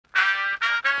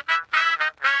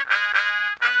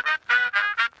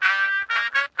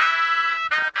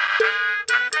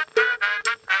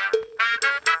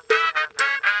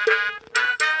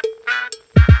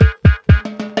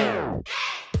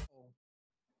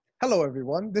Hello,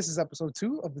 everyone. This is episode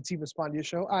 2 of the Playteamespana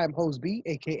show. I am host B,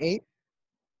 aka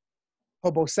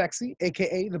Hobo Sexy,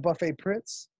 aka the Buffet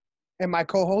Prince, and my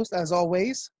co-host, as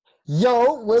always.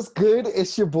 Yo, what's good?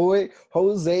 It's your boy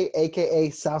Jose, aka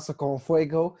Salsa con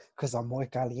Fuego, cause I'm muy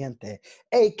caliente,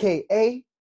 aka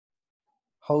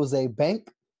Jose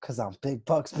Bank, cause I'm big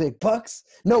bucks, big bucks.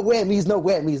 No whammies, no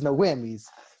whammies, no whammies.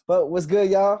 But what's good,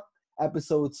 y'all?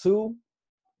 Episode 2,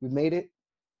 we made it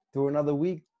through another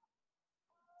week.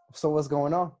 So what's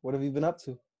going on? What have you been up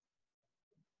to?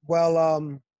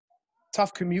 Well,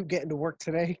 tough commute getting to work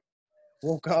today.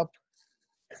 Woke up,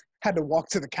 had to walk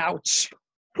to the couch,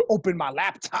 open my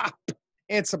laptop,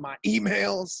 answer my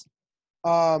emails.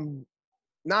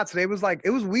 Not today. It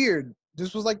was weird.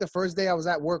 This was like the first day I was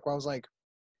at work where I was like,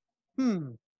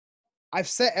 I've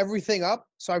set everything up,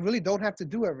 so I really don't have to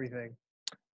do everything.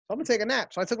 So I'm gonna take a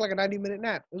nap. So I took like a 90-minute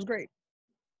nap. It was great.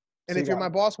 And if you're my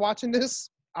boss watching this,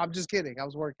 I'm just kidding. I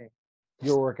was working.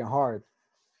 You're working hard.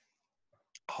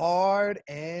 Hard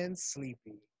and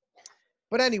sleepy.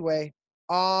 But anyway,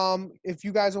 if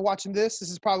you guys are watching this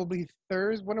is probably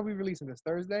Thursday. When are we releasing this?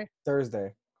 Thursday?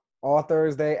 Thursday. All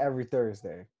Thursday, every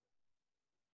Thursday.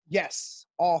 Yes,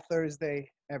 all Thursday,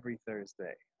 every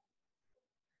Thursday.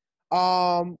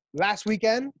 Last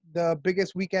weekend, the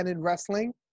biggest weekend in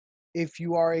wrestling, if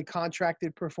you are a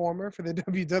contracted performer for the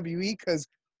WWE, because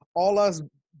all us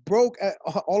broke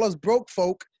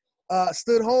folk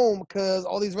stood home because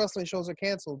all these wrestling shows are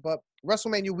canceled. But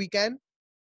WrestleMania weekend,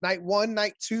 night 1,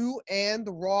 night 2, and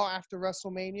the Raw after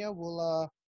WrestleMania.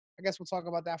 I guess we'll talk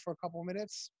about that for a couple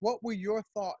minutes. What were your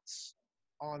thoughts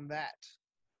on that?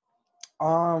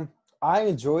 I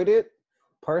enjoyed it.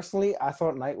 Personally, I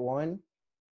thought night 1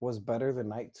 was better than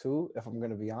night 2, if I'm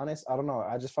going to be honest. I don't know.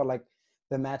 I just felt like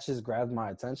the matches grabbed my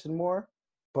attention more,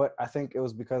 but I think it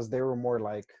was because they were more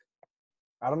like,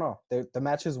 I don't know. The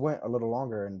matches went a little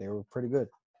longer and they were pretty good.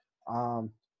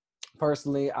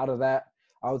 Personally, out of that,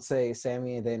 I would say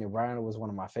Sami and Daniel Bryan was one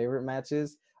of my favorite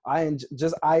matches. I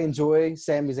enjoy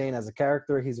Sami Zayn as a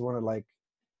character. He's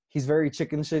very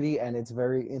chicken shitty and it's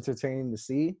very entertaining to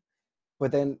see.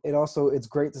 But then it's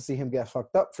great to see him get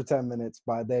fucked up for 10 minutes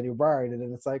by Daniel Bryan. And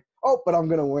then it's like, oh, but I'm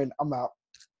going to win. I'm out.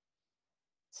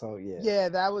 So, yeah. Yeah,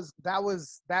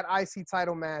 that IC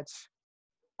title match.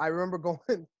 I remember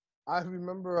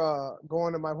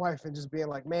going to my wife and just being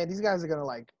like, man, these guys are going to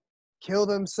like kill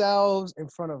themselves in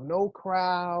front of no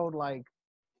crowd. Like,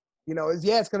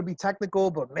 it's going to be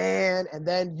technical, but man, and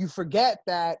then you forget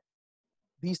that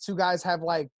these two guys have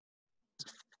like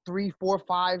 3, 4,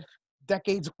 5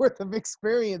 decades worth of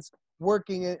experience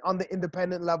working on the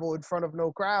independent level in front of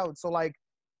no crowd. So like,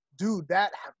 dude,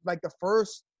 that like the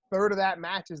first third of that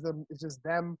match is just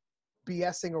them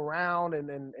BSing around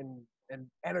and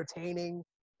entertaining.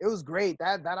 It was great.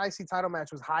 That IC title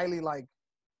match was highly like,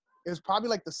 it was probably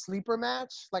like the sleeper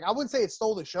match. Like I wouldn't say it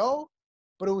stole the show,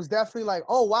 but it was definitely like,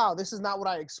 oh wow, this is not what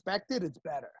I expected. It's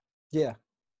better. Yeah.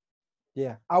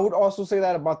 Yeah. I would also say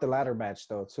that about the ladder match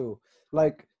though too.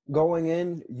 Like going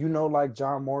in, like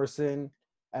John Morrison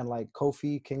and like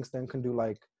Kofi Kingston can do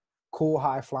like cool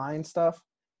high flying stuff.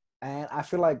 And I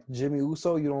feel like Jimmy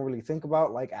Uso, you don't really think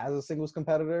about like as a singles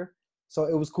competitor. So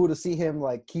it was cool to see him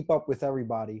like keep up with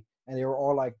everybody. And they were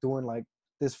all like doing like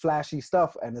this flashy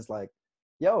stuff. And it's like,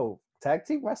 yo, tag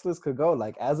team wrestlers could go.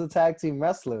 Like as a tag team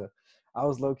wrestler, I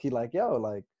was low key like, yo,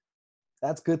 like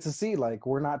that's good to see. Like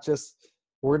we're not just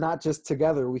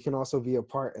together. We can also be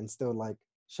apart and still like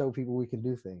show people we can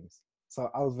do things. So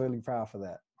I was really proud for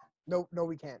that. No,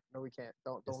 we can't. No, we can't.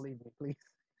 Don't leave me, please.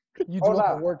 You do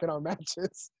all the work in our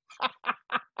matches.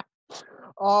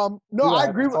 No, I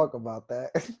agree. Talk about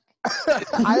that.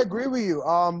 I agree with you.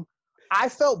 I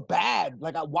felt bad.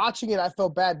 Like watching it, I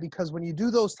felt bad because when you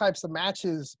do those types of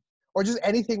matches, or just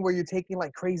anything where you're taking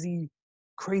like crazy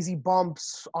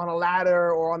bumps on a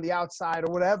ladder or on the outside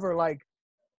or whatever, like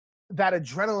that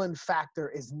adrenaline factor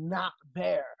is not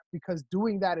there because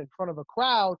doing that in front of a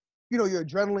crowd, your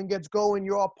adrenaline gets going,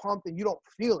 you're all pumped, and you don't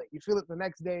feel it. You feel it the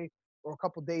next day or a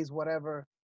couple days, whatever,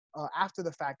 after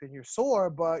the fact, and you're sore,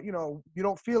 but you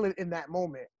don't feel it in that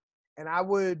moment. And I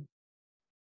would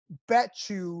bet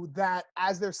you that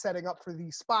as they're setting up for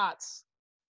these spots,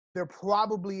 they're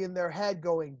probably in their head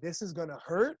going, this is going to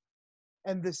hurt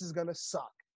and this is going to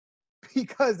suck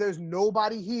because there's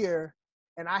nobody here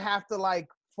and I have to like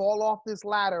fall off this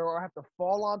ladder or I have to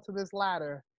fall onto this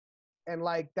ladder, and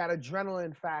like that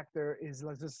adrenaline factor is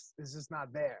just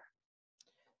not there.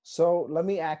 So let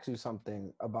me ask you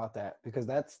something about that, because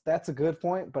that's a good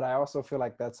point, but I also feel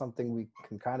like that's something we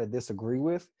can kind of disagree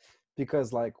with,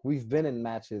 because like we've been in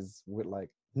matches with like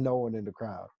no one in the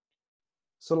crowd.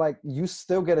 So like you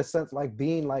still get a sense like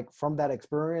being like from that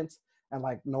experience and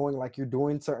like knowing like you're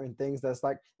doing certain things that's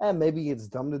like, maybe it's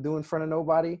dumb to do in front of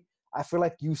nobody. I feel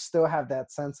like you still have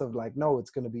that sense of like, no, it's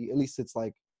gonna be, at least it's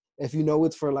like, if you know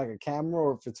it's for like a camera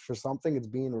or if it's for something, it's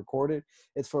being recorded,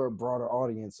 it's for a broader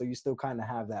audience. So you still kind of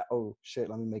have that, oh shit,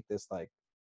 let me make this like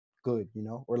good, you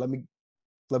know, or let me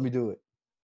do it.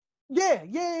 Yeah.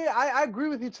 I agree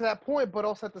with you to that point, but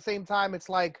also at the same time, it's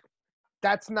like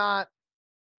that's not,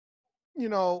 you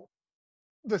know,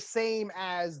 the same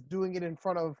as doing it in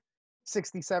front of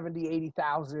 60, 70,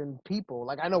 80,000 people.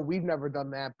 Like I know we've never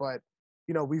done that, but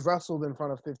you know, we've wrestled in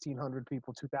front of 1,500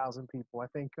 people, 2,000 people. I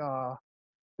think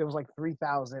there was like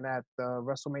 3,000 at the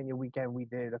WrestleMania weekend we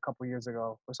did a couple years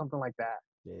ago or something like that.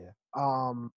 Yeah.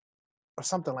 Or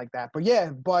something like that. But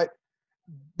yeah, but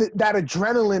that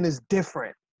adrenaline is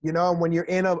different, you know, and when you're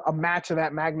in a match of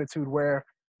that magnitude where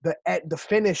the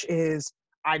finish is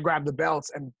I grab the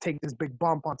belts and take this big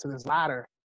bump onto this ladder,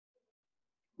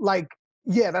 like,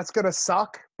 yeah, that's gonna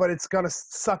suck, but it's gonna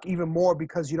suck even more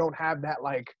because you don't have that,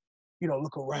 like, you know,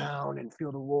 look around and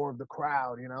feel the roar of the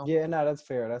crowd, you know? Yeah, no, that's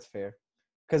fair. That's fair.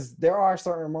 Because there are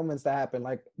certain moments that happen,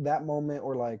 like that moment,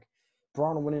 or like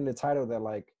Braun winning the title, that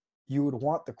like you would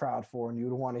want the crowd for, and you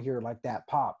would want to hear like that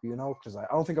pop, you know? Because I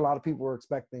don't think a lot of people were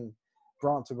expecting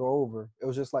Braun to go over. It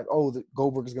was just like, oh,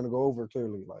 Goldberg is gonna go over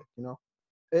clearly, like, you know,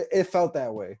 it felt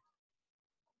that way.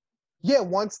 Yeah,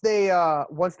 once they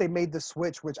made the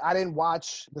switch, which I didn't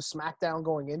watch the SmackDown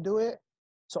going into it,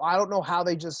 so I don't know how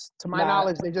they just, to my Nah,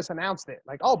 knowledge, they just announced it.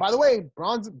 Like, oh, by the way,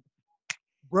 Braun's in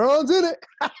it.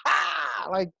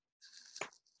 Like,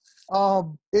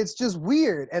 it's just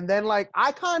weird. And then like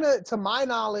I kind of, to my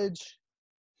knowledge,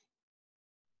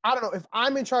 I don't know if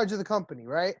I'm in charge of the company,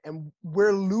 right? And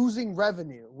we're losing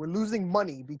revenue, we're losing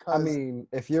money I because mean,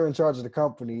 if you're in charge of the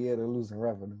company, yeah, they're losing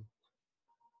revenue.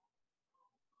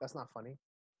 that's not funny.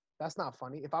 That's not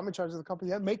funny. If I'm in charge of the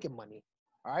company, they're making money.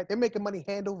 All right, they're making money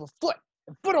hand over foot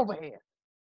and foot over hand.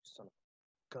 Son of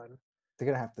a gun. They're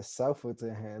gonna have to sell foot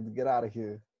to hand to get out of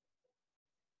here.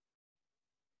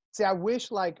 See, I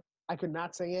wish like I could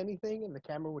not say anything and the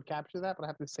camera would capture that, but I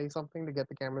have to say something to get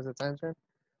the camera's attention.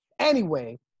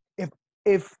 Anyway, if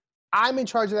if I'm in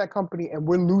charge of that company and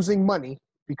we're losing money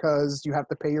because you have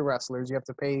to pay your wrestlers, you have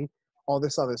to pay all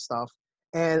this other stuff,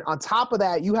 and on top of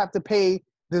that, you have to pay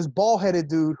this bald-headed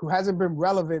dude who hasn't been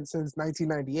relevant since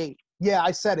 1998. Yeah,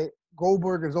 I said it.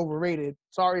 Goldberg is overrated.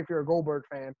 Sorry if you're a Goldberg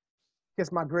fan.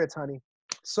 Kiss my grits, honey.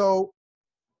 So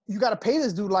you got to pay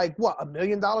this dude like what, $1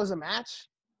 million a match?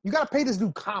 You got to pay this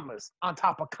dude commas on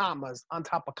top of commas on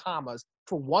top of commas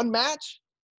for one match?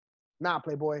 Nah,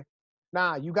 Playboy.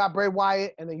 Nah, you got Bray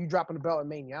Wyatt and then you dropping the belt at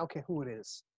Mania. I don't care who it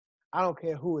is. I don't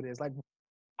care who it is. Like,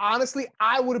 honestly,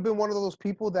 I would have been one of those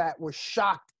people that was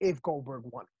shocked if Goldberg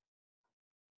won.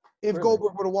 If Really?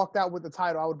 Goldberg would have walked out with the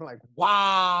title, I would have been like,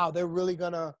 wow, they're really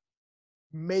going to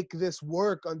make this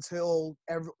work until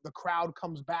the crowd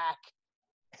comes back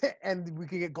and we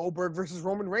can get Goldberg versus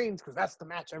Roman Reigns because that's the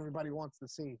match everybody wants to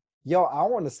see. Yo, I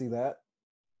want to see that.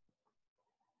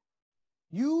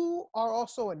 You are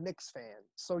also a Knicks fan,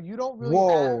 so you don't really have.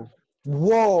 Whoa,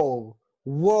 whoa,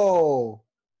 whoa!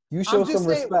 You show I'm some just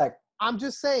saying. respect. I'm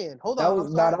just saying. Hold That on. was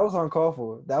I'm sorry. that was uncalled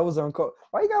for. That was uncalled.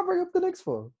 Why you gotta bring up the Knicks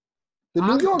for? The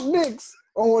New I'm York Knicks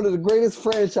are one of the greatest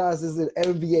franchises in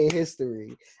NBA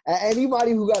history. And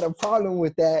anybody who got a problem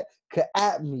with that could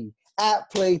at me at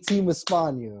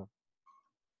Playteamespana.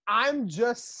 I'm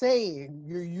just saying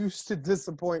you're used to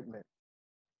disappointment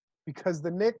because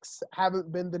the Knicks haven't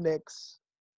been the Knicks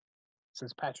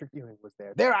since Patrick Ewing was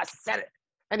there. There, I said it.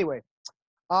 Anyway,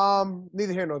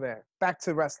 neither here nor there. Back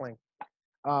to wrestling,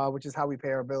 which is how we pay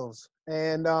our bills.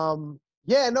 And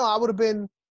yeah, no, I would have been.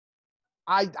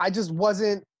 I just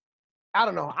wasn't. I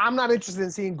don't know. I'm not interested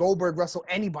in seeing Goldberg wrestle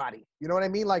anybody. You know what I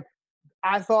mean? Like,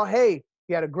 I thought, hey,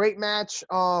 he had a great match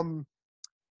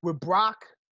with Brock.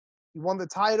 He won the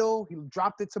title. He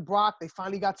dropped it to Brock. They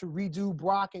finally got to redo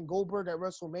Brock and Goldberg at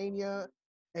WrestleMania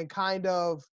and kind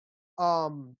of,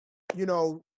 you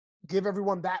know, give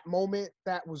everyone that moment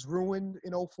that was ruined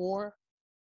in '04.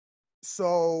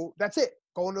 So that's it.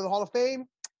 Going to the Hall of Fame.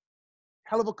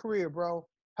 Hell of a career, bro.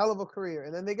 Hell of a career.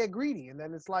 And then they get greedy. And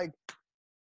then it's like,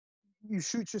 you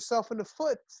shoot yourself in the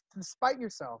foot to spite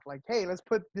yourself. Like, hey, let's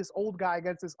put this old guy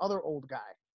against this other old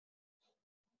guy.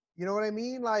 You know what I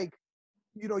mean? Like,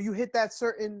 you know, you hit that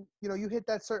certain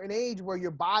age where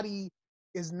your body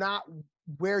is not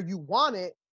where you want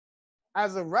it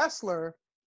as a wrestler.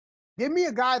 Give me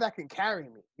a guy that can carry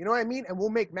me. You know what I mean? And we'll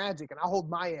make magic and I'll hold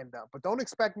my end up. But don't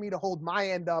expect me to hold my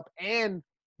end up and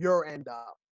your end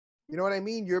up. You know what I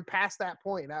mean? You're past that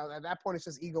point. Now, at that point, it's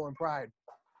just ego and pride.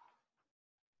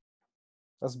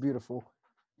 That's beautiful.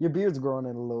 Your beard's growing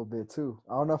in a little bit too.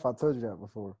 I don't know if I told you that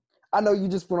before. I know you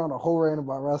just put on a whole rant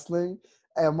about wrestling,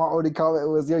 and my only comment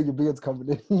was, "Yeah, your beard's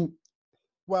coming in."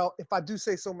 Well, if I do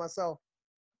say so myself.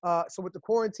 So with the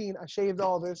quarantine, I shaved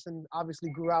all this and obviously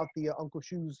grew out the Uncle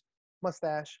Shoes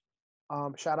mustache.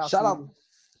 Shout out Shout to out.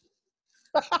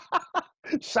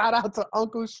 you. Shout out to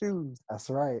Uncle Shoes. That's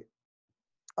right.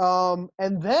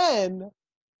 And then,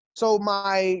 so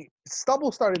my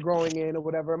stubble started growing in or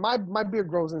whatever. My beard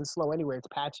grows in slow anyway. It's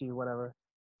patchy or whatever.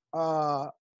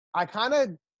 I kind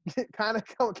of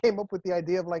came up with the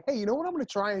idea of like, hey, you know what? I'm gonna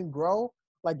try and grow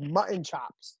like mutton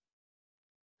chops.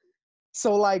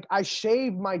 So like I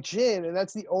shave my chin, and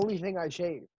that's the only thing I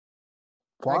shave.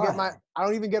 Why? I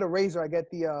don't even get a razor. I get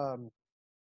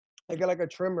like a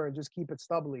trimmer and just keep it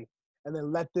stubbly, and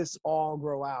then let this all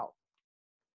grow out.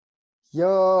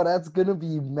 Yo, that's gonna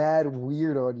be mad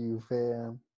weird on you,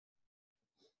 fam.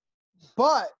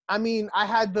 But I mean, I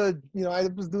had I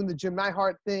was doing the Jim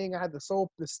Neidhart thing. I had the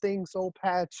Sting soul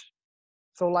patch.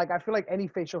 So like, I feel like any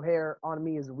facial hair on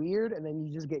me is weird, and then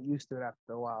you just get used to it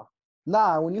after a while.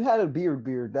 Nah, when you had a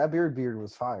beard, that beard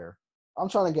was fire. I'm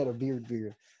trying to get a beard.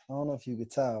 I don't know if you could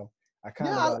tell. I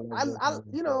kind of Yeah, got a little bit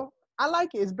of beard, but I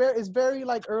like it. It's very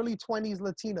like early 20s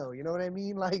Latino. You know what I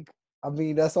mean? Like, I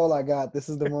mean, that's all I got. This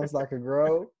is the most I could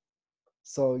grow.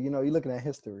 So, you're looking at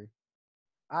history.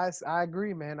 I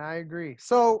agree, man. I agree.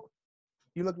 So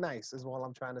you look nice, is all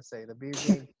I'm trying to say. The beard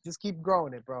game, just keep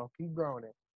growing it, bro. Keep growing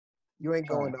it. You ain't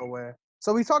going Trying. nowhere.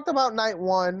 So we talked about night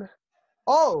one.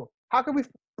 Oh, how can we,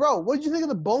 bro? What did you think of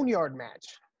the Boneyard match?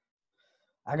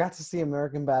 I got to see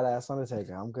American Badass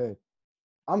Undertaker. I'm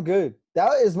good.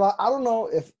 That is I don't know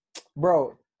if,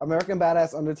 bro, American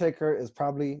Badass Undertaker is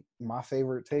probably my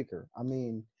favorite Taker. I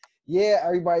mean, yeah,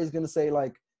 everybody's going to say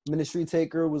like Ministry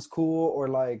Taker was cool or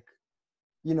like,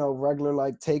 regular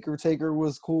like Taker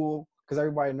was cool because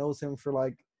everybody knows him for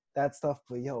like that stuff.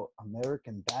 But yo,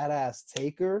 American Badass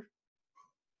Taker,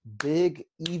 Big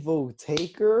Evo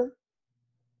Taker,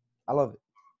 I love it.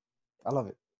 I love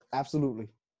it. Absolutely.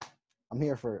 I'm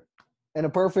here for it. In a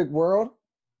perfect world,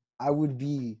 I would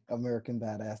be American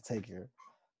Badass Taker.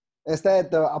 Instead,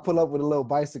 though, I pull up with a little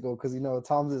bicycle because,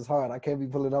 Tom's is hard. I can't be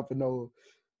pulling up in no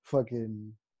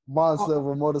fucking monster of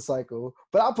a motorcycle.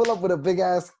 But I pull up with a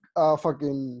big-ass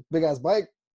bike.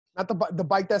 Not the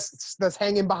bike that's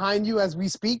hanging behind you as we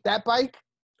speak. That bike.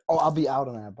 Oh, I'll be out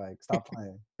on that bike. Stop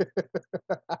playing.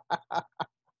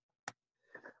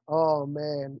 Oh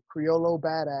man, Criollo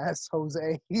badass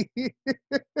Jose.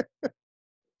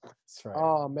 That's right.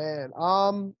 Oh man.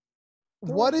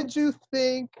 What did you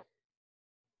think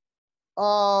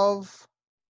of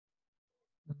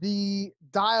the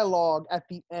dialogue at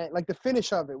the end, like the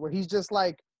finish of it, where he's just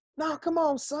like, "Nah, come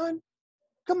on, son.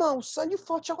 Come on, son. You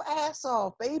fought your ass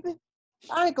off, baby.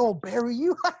 I ain't gonna bury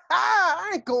you.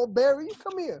 I ain't gonna bury you.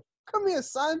 Come here,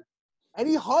 son." And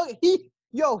he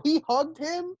hugged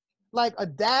him like a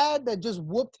dad that just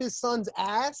whooped his son's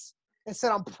ass and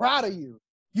said, "I'm proud of you.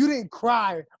 You didn't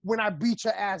cry when I beat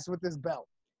your ass with this belt.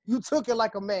 You took it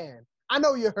like a man. I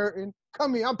know you're hurting.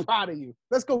 Come here. I'm proud of you.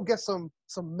 Let's go get some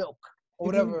milk or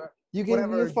whatever." You gave me a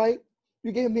Whatever. fight.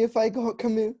 You gave me a fight.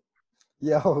 Come here.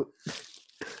 Yo,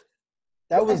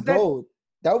 that was gold.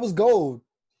 That was gold.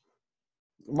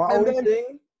 My only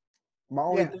thing,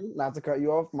 not to cut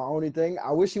you off, my only thing,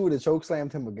 I wish he would have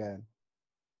chokeslammed him again.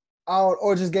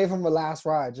 Or just gave him a last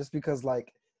ride just because,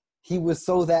 like, he was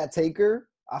so that Taker.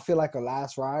 I feel like a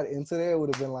last ride into there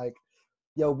would have been like,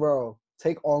 yo, bro,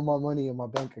 take all my money in my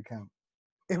bank account.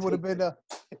 It would have been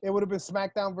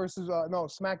SmackDown versus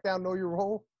SmackDown Know Your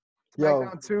Role. Yo,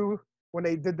 SmackDown 2 when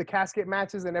they did the casket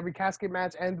matches and every casket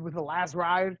match ended with the last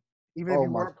ride, even if you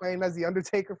weren't playing as the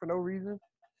Undertaker for no reason.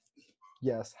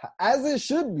 Yes, as it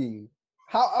should be.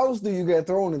 How else do you get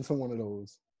thrown into one of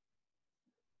those?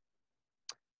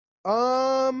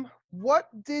 What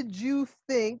did you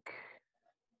think?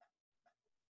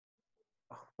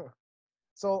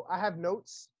 So I have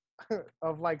notes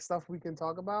of like stuff we can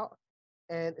talk about,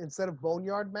 and instead of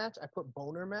boneyard match, I put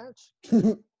boner match.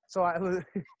 So I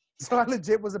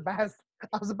legit was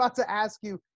I was about to ask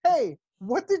you, hey,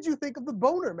 what did you think of the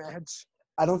boner match?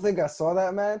 I don't think I saw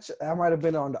that match. I might have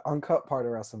been on the uncut part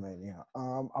of WrestleMania.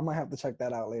 I might have to check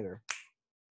that out later.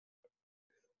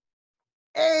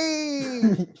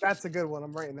 Hey, that's a good one.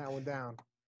 I'm writing that one down.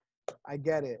 I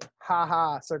get it. Ha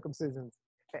ha, circumcisions.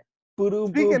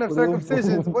 Speaking of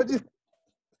circumcisions, what'd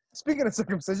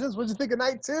you think of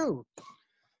night 2?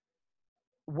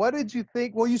 What did you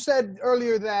think? Well, you said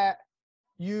earlier that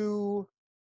you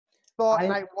thought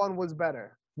night 1 was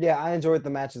better. Yeah, I enjoyed the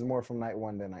matches more from night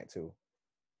 1 than night 2.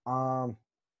 I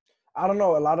don't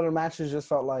know. A lot of the matches just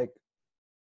felt like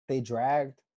they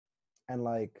dragged and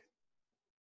like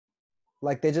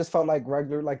they just felt like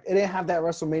regular. Like it didn't have that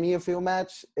WrestleMania feel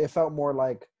match. It felt more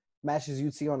like matches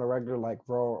you'd see on a regular like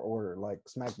Raw or like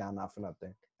SmackDown, not for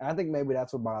nothing. And I think maybe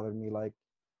that's what bothered me. Like,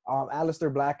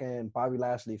 Aleister Black and Bobby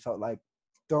Lashley felt like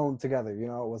thrown together. You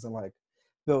know, it wasn't like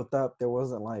built up. There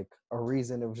wasn't like a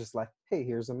reason. It was just like, hey,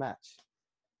 here's a match.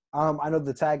 I know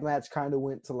the tag match kind of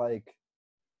went to like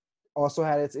also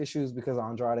had its issues because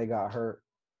Andrade got hurt,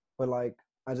 but like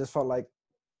I just felt like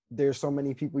there's so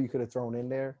many people you could have thrown in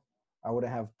there. I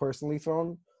wouldn't have personally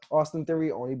thrown Austin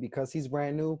Theory only because he's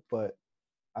brand new, but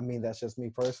I mean that's just me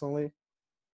personally.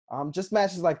 Just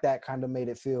matches like that kind of made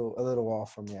it feel a little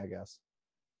off for me, I guess.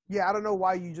 Yeah, I don't know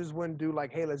why you just wouldn't do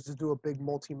like, hey, let's just do a big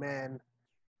multi-man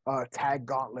tag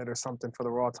gauntlet or something for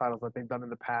the Raw titles that they've done in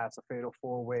the past, a fatal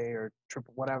four-way or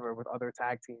triple whatever with other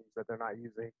tag teams that they're not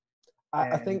using.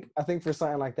 I think for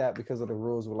something like that, because of the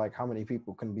rules with like how many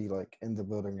people can be like in the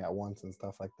building at once and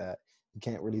stuff like that, you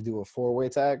can't really do a four-way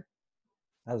tag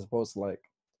as opposed to like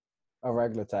a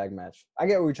regular tag match. I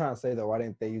get what you're trying to say though. Why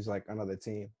didn't they use like another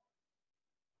team?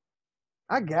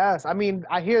 I guess. I mean,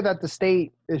 I hear that the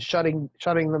state is shutting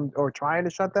them or trying to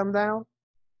shut them down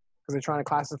because they're trying to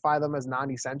classify them as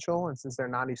non-essential, and since they're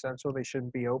non-essential, they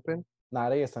shouldn't be open. Nah,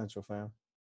 they essential, fam.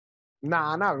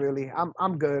 Nah, not really.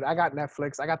 I'm good. I got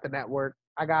Netflix. I got the network.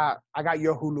 I got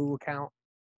your Hulu account.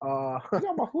 You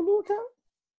got my Hulu account?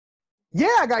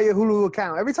 Yeah, I got your Hulu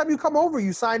account. Every time you come over,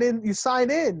 you sign in,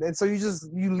 and so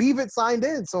you leave it signed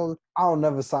in. So I'll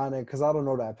never sign in because I don't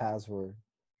know that password.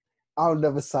 I'll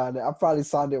never sign it. I probably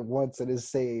signed it once and it's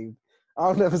saved.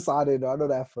 I'll never sign it. I know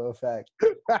that for a fact.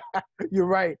 you're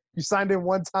right. You signed in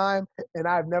one time, and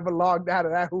I've never logged out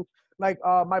of that. Like,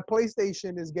 my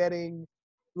PlayStation is getting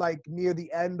like near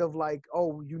the end of like,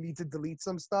 oh, you need to delete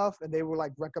some stuff, and they were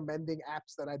like recommending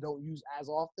apps that I don't use as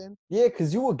often. Yeah,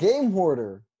 because you a game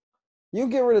hoarder. You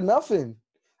get rid of nothing.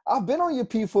 I've been on your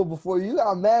P4 before. You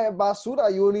got mad at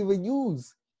basura you don't even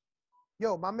use.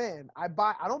 Yo, my man, I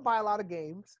don't buy a lot of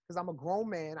games because I'm a grown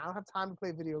man. I don't have time to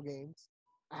play video games.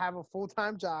 I have a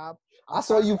full-time job. I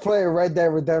saw you playing Red Dead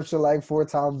Redemption like 4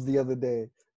 times the other day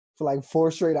for like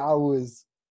 4 straight hours.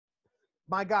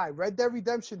 My guy, Red Dead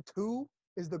Redemption 2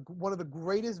 is one of the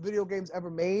greatest video games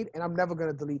ever made, and I'm never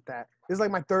gonna delete that. This is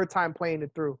like my 3rd time playing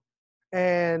it through.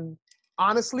 And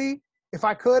honestly, if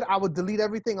I could, I would delete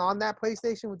everything on that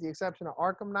PlayStation with the exception of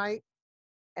Arkham Knight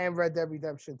and Red Dead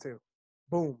Redemption 2.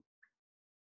 Boom.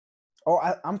 Oh,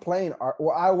 I'm playing.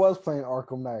 I was playing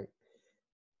Arkham Knight.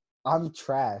 I'm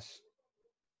trash.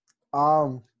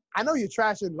 I know you're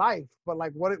trash in life, but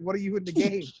like, what are you in the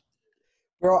game?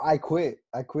 Bro, I quit.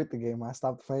 I quit the game. I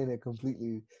stopped playing it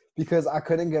completely because I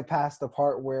couldn't get past the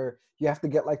part where you have to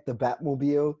get like the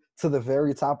Batmobile to the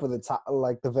very top of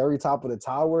the very top of the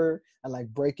tower and like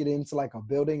break it into like a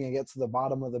building and get to the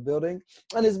bottom of the building.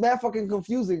 And it's mad fucking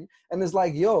confusing. And it's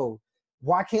like, yo,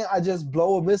 why can't I just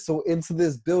blow a missile into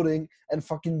this building and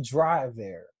fucking drive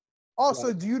there? Also,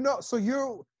 like, do you know? So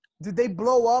did they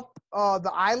blow up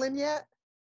the island yet?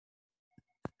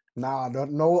 Nah,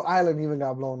 no island even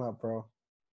got blown up, bro.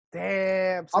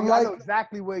 Damn. So I know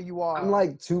exactly where you are. I'm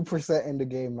like 2% in the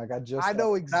game. Like I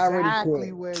know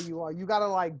exactly where you are. You gotta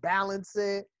like balance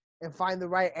it and find the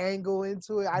right angle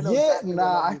into it. I know exactly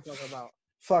what you're talking about.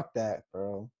 Fuck that,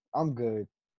 bro. I'm good.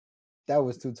 That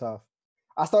was too tough.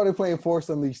 I started playing Force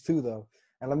Unleashed 2 though,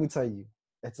 and let me tell you,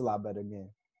 it's a lot better game.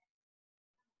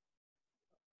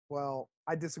 Well,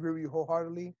 I disagree with you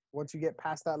wholeheartedly. Once you get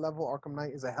past that level, Arkham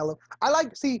Knight is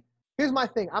see, here's my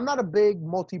thing. I'm not a big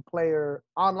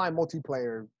online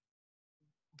multiplayer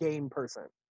game person.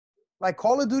 Like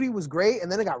Call of Duty was great, and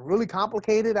then it got really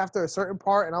complicated after a certain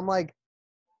part, and I'm like,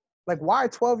 why are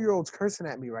 12-year-olds cursing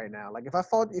at me right now? Like, if I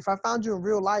found you in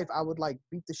real life, I would like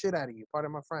beat the shit out of you.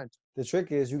 Pardon my French. The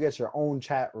trick is you get your own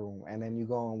chat room, and then you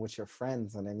go on with your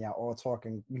friends, and then y'all all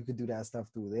talking. You could do that stuff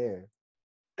through there.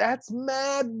 That's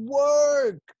mad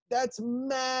work.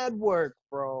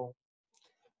 Bro.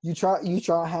 You try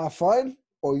to have fun,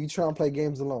 or you try to play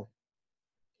games alone?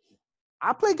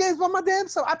 I play games by my damn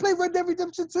self. I play Red Dead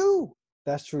Redemption 2.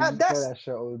 That's true. You play that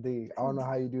shit OD. I don't know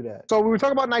how you do that. So we were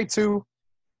talking about Night 2,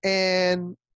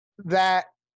 and that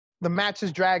the match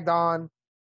is dragged on.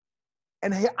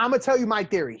 And I'm going to tell you my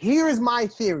theory. Here is my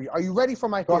theory. Are you ready for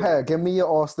my theory? Go ahead. Give me your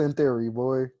Austin theory,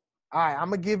 boy. All right. I'm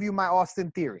going to give you my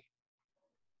Austin theory.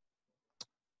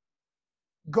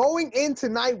 Going into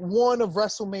night 1 of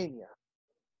WrestleMania,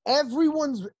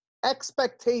 everyone's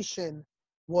expectation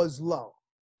was low.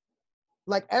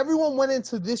 Like, everyone went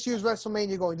into this year's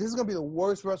WrestleMania going, this is going to be the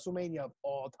worst WrestleMania of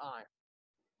all time.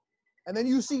 And then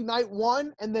you see night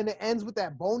 1, and then it ends with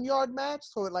that Boneyard match,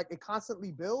 so it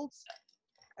constantly builds.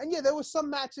 And yeah, there were some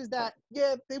matches that,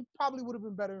 yeah, they probably would have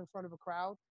been better in front of a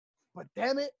crowd. But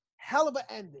damn it, hell of an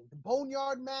ending. The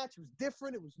Boneyard match was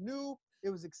different. It was new.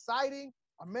 It was exciting.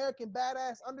 American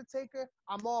Badass Undertaker,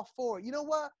 I'm all for it. You know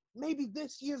what? Maybe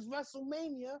this year's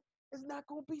WrestleMania is not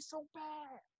going to be so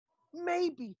bad.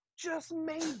 Maybe, just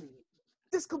maybe.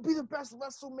 This could be the best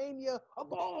WrestleMania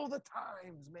of all the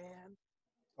times, man.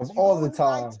 Of So you all go the into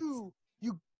night time. two,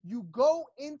 you go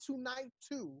into night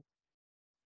two.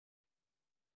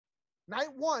 Night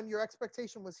one, your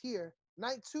expectation was here.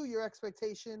 Night two, your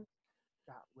expectation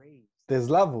got raised. There's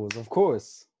levels, of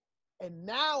course. And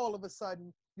now all of a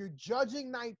sudden, you're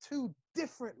judging night two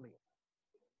differently.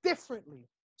 Differently.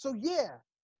 So yeah,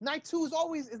 night two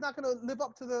is not gonna live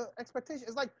up to the expectation.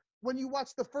 It's like when you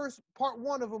watch the first part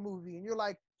one of a movie and you're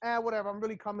like, whatever, I'm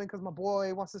really coming because my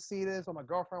boy wants to see this or my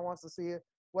girlfriend wants to see it.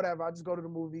 Whatever, I just go to the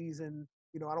movies and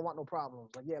I don't want no problems.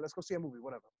 Like, yeah, let's go see a movie,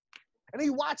 whatever. And then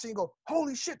you watch it and go,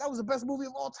 holy shit, that was the best movie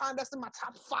of all time. That's in my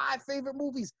top 5 favorite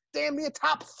movies. Damn near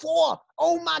top 4.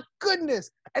 Oh my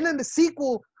goodness. And then the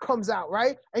sequel comes out,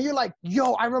 right? And you're like,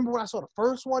 yo, I remember when I saw the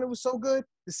first one, it was so good.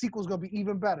 The sequel's gonna be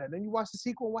even better. And then you watch the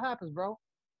sequel, and what happens, bro?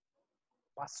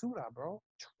 Basura, bro.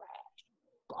 Trash.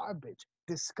 Garbage.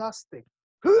 Disgusting.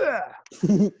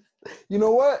 You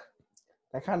know what?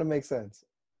 That kind of makes sense.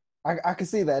 I can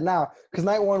see that now because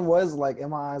night one was like in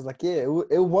my eyes, like, yeah,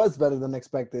 it was better than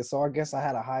expected. So I guess I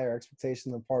had a higher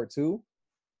expectation than part two.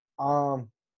 So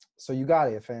you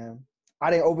got it, fam. I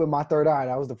didn't open my third eye.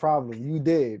 That was the problem. You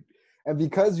did. And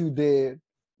because you did,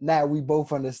 now we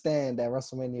both understand that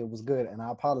WrestleMania was good. And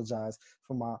I apologize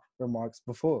for my remarks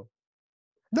before.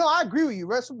 No, I agree with you.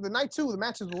 The night two, the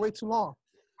matches were way too long.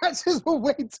 Matches were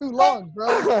way too long, bro.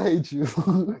 I hate you.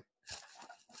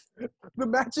 The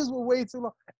matches were way too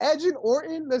long. Edge and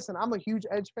Orton, listen, I'm a huge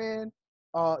Edge fan.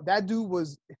 That dude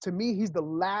was, to me, he's the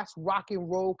last rock and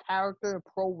roll character in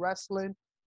pro wrestling.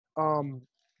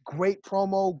 Great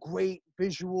promo, great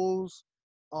visuals.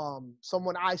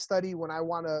 Someone I study when I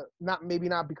want to maybe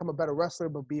not become a better wrestler,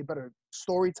 but be a better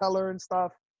storyteller and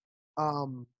stuff.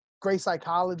 Great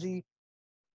psychology.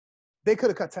 They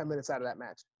could have cut 10 minutes out of that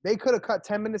match. They could have cut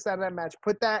 10 minutes out of that match.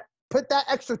 Put that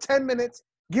extra 10 minutes,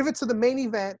 give it to the main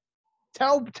event.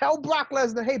 Tell Brock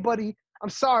Lesnar, hey buddy, I'm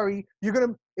sorry.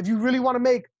 If you really want to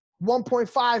make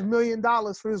 $1.5 million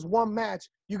for this one match,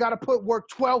 you got to work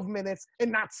 12 minutes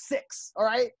and not 6. All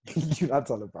right? You're not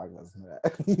telling Brock Lesnar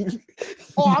that.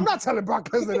 Oh, I'm not telling Brock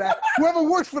Lesnar that. Whoever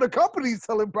works for the company is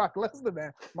telling Brock Lesnar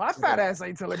that. My fat ass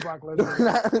ain't telling Brock Lesnar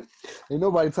that. Ain't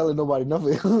nobody telling nobody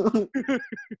nothing.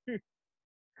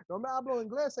 No me hablo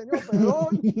inglés, señor,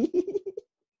 perdón.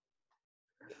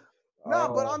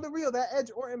 No, but on the real, that Edge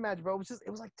Orton match, bro, it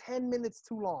was like 10 minutes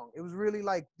too long. It was really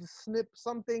like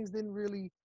some things didn't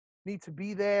really need to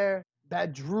be there.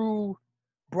 That Drew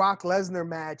Brock Lesnar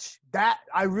match,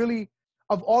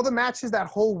 of all the matches that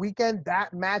whole weekend,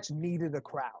 that match needed a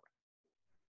crowd.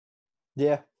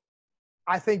 Yeah.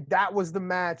 I think that was the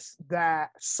match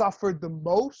that suffered the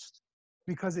most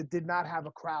because it did not have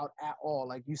a crowd at all.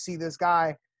 Like you see this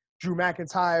guy, Drew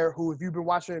McIntyre, who if you've been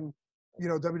watching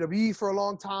WWE for a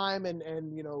long time and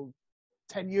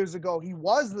 10 years ago, he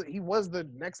was the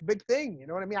next big thing. You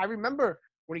know what I mean? I remember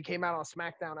when he came out on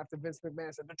SmackDown after Vince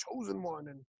McMahon said, the chosen one.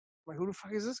 And I'm like, who the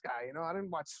fuck is this guy? I didn't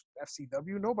watch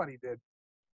FCW. Nobody did.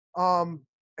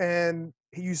 And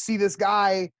you see this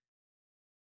guy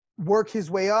work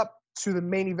his way up to the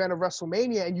main event of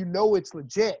WrestleMania and it's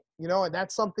legit, and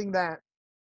that's something that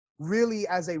really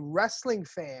as a wrestling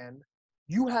fan,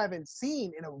 you haven't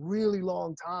seen in a really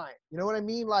long time. You know what I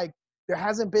mean? Like there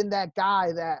hasn't been that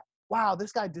guy that, wow,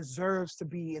 this guy deserves to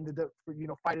be in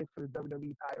fighting for the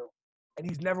WWE title. And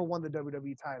he's never won the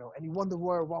WWE title. And he won the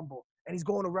Royal Rumble. And he's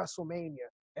going to WrestleMania.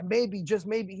 And maybe, just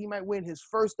maybe, he might win his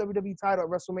first WWE title at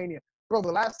WrestleMania. Bro,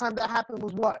 the last time that happened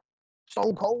was what?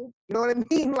 Stone Cold? You know what I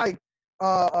mean? Like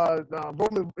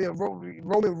Roman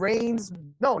Reigns.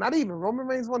 No, not even. Roman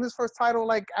Reigns won his first title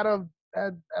like at a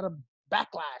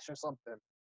Backlash or something,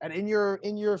 and in your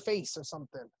face or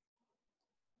something.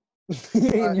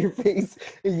 in your face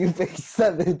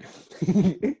 7.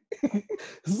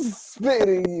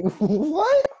 Spitting you.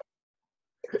 What?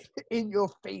 In your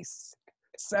face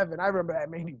 7. I remember that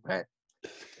main event.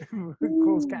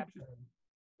 Closed caption.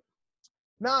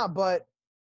 Nah, but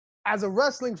as a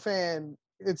wrestling fan,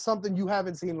 it's something you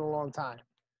haven't seen in a long time.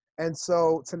 And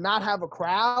so to not have a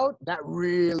crowd, that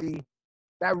really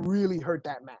hurt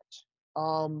that match.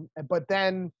 But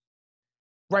then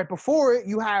right before it,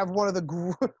 you have one of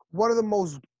the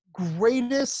most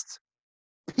greatest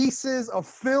pieces of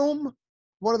film,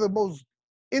 one of the most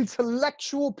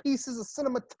intellectual pieces of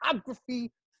cinematography,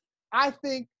 I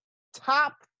think,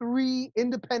 top 3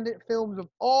 independent films of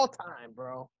all time,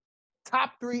 bro.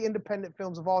 Top 3 independent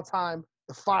films of all time.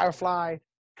 The Firefly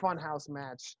Funhouse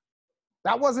match.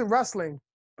 That wasn't wrestling,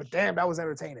 but damn, that was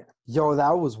entertaining. Yo,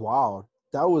 that was wild.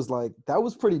 That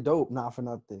was pretty dope, not for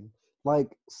nothing.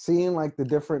 Like seeing like the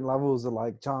different levels of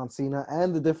like John Cena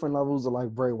and the different levels of like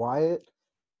Bray Wyatt,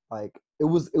 like it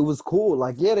was cool.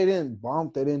 Like, yeah, they didn't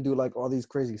bump, they didn't do like all these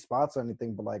crazy spots or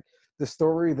anything, but like the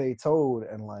story they told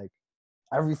and like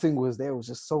everything was there was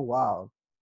just so wild.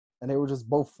 And they were just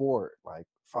both for it. Like,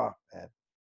 fuck, man.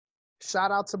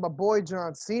 Shout out to my boy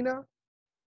John Cena.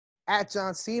 At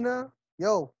John Cena.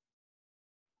 Yo,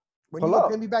 when you Pull gonna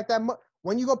up. pay me back that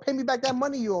when you gonna pay me back that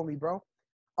money you owe me, bro?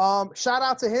 Shout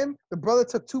out to him. The brother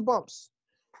took 2 bumps.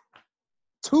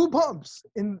 2 bumps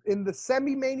in the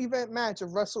semi-main event match of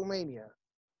WrestleMania.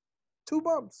 2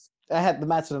 bumps. I had the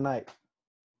match of the night.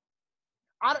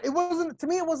 It wasn't, to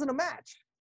me, it wasn't a match.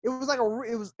 It was like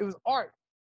it was art,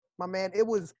 my man. It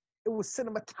was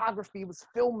cinematography. It was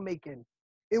filmmaking.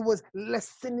 It was le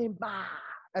cinéma,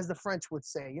 as the French would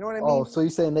say. You know what I mean? Oh, so you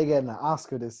saying they getting an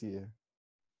Oscar this year?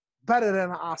 Better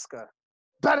than an Oscar.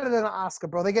 Better than an Oscar,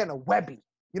 bro. They're getting a Webby.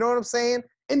 You know what I'm saying?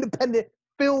 Independent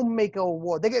Filmmaker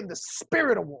Award. They're getting the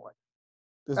Spirit Award.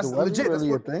 Is That's the Webby legit.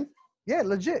 really a thing? Yeah,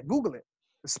 legit. Google it.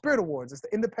 The Spirit Awards. It's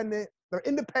the independent,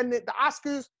 the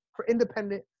Oscars for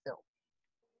independent film.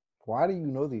 Why do you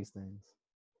know these things?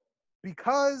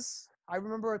 Because I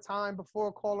remember a time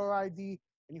before caller ID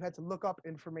and you had to look up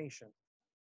information.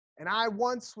 And I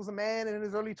once was a man in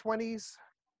his early 20s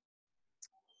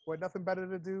who had nothing better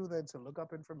to do than to look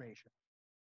up information.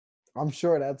 I'm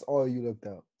sure that's all you looked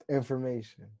up.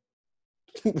 Information.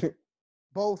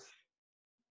 Both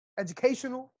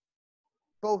educational,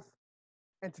 both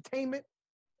entertainment,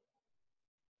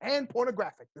 and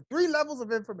pornographic. The 3 levels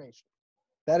of information.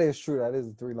 That is true. That is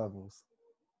the 3 levels.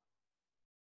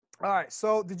 All right.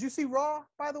 So did you see Raw,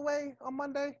 by the way, on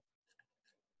Monday?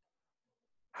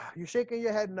 You're shaking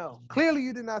your head no. Clearly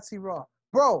you did not see Raw.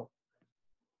 Bro,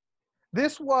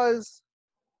 this was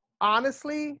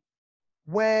honestly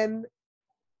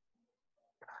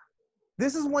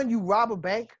this is when you rob a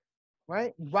bank,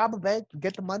 right? You rob a bank, you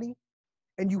get the money,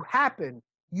 and you happen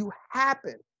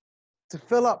to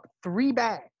fill up 3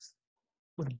 bags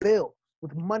with bills,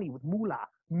 with money, with moolah,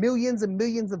 millions and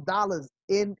millions of dollars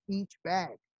in each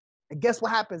bag. And guess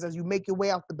what happens as you make your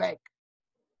way out the bank?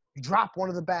 You drop one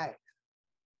of the bags.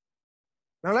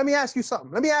 Now, let me ask you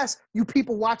something. Let me ask you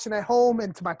people watching at home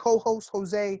and to my co-host,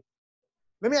 Jose,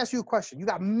 let me ask you a question. You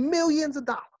got millions of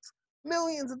dollars and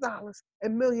millions of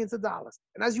dollars.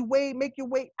 And as you make your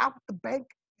way out the bank,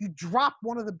 you drop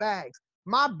one of the bags.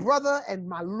 My brother and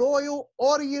my loyal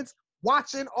audience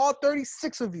watching, all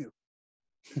 36 of you,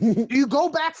 do you go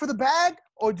back for the bag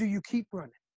or do you keep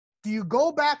running? Do you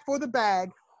go back for the bag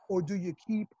or do you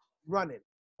keep running?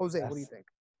 Jose, what do you think?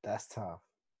 That's tough.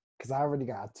 Because I already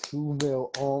got 2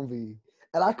 mil on me.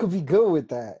 And I could be good with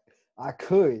that. I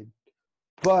could.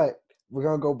 But we're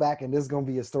going to go back and this is going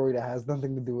to be a story that has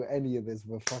nothing to do with any of this.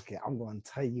 But fuck it. I'm going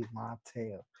to tell you my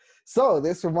tale. So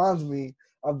this reminds me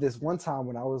of this one time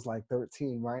when I was like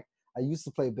 13, right? I used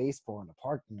to play baseball in the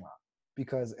parking lot.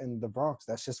 Because in the Bronx,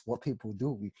 that's just what people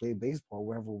do. We play baseball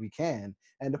wherever we can.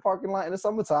 And the parking lot in the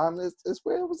summertime is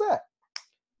where it was at.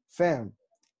 Fam,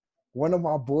 one of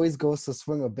my boys goes to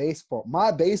swing a baseball.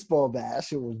 My baseball bat, that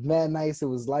shit was mad nice. It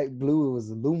was light blue. It was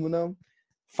aluminum.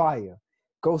 Fire.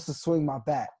 Goes to swing my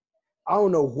bat. I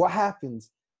don't know what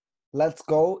happens. Let's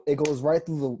go. It goes right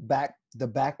through the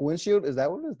back windshield. Is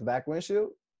that what it is? The back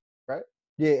windshield? Right?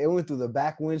 Yeah, it went through the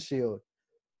back windshield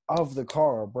of the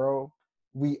car, bro.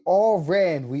 We all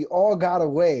ran. We all got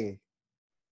away.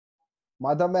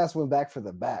 My dumbass went back for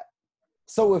the bat.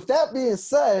 So with that being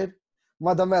said,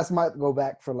 my dumbass might go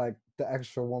back for like the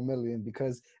extra 1 million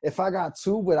because if I got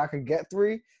 2 but I could get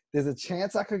 3, there's a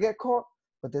chance I could get caught,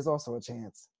 but there's also a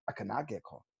chance I could not get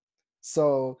caught.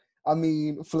 So, I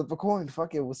mean, flip a coin.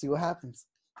 Fuck it. We'll see what happens.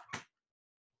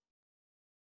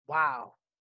 Wow.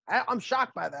 I'm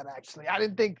shocked by that, actually. I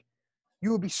didn't think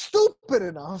you would be stupid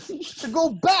enough to go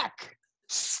back.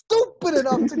 Stupid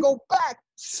enough to go back.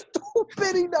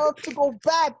 Stupid enough to go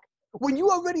back when you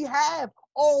already have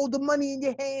all the money in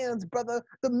your hands, brother.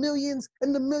 The millions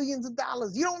and the millions of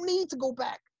dollars. You don't need to go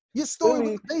back. Your story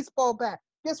with the baseball bat.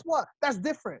 Guess what? That's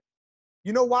different.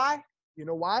 You know why? You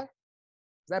know why?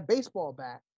 That baseball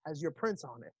bat has your prints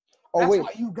on it. That's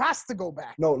why you got to go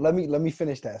back. No, let me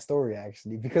finish that story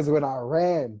actually. Because when I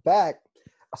ran back,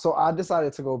 so I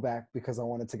decided to go back because I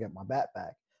wanted to get my bat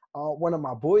back. One of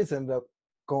my boys ended up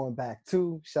going back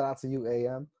too. Shout out to you,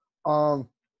 AM.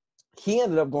 He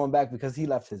ended up going back because he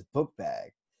left his book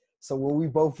bag. So when we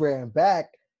both ran back,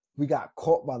 we got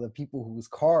caught by the people whose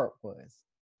car it was.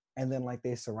 And then like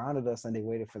they surrounded us and they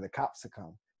waited for the cops to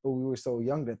come. But we were so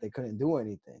young that they couldn't do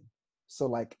anything. So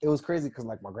like it was crazy because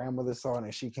like my grandmother saw it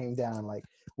and she came down and like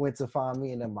went to find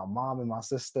me, and then my mom and my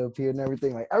sister appeared and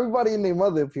everything. Like everybody and their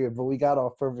mother appeared, but we got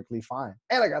off perfectly fine.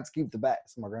 And I got to keep the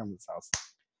bats in my grandmother's house.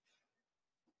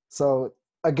 So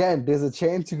again, there's a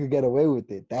chance you could get away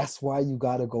with it. That's why you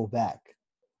gotta go back.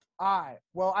 All right.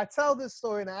 Well, I tell this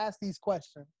story and I ask these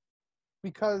questions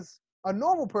because a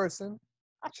normal person,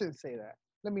 I shouldn't say that.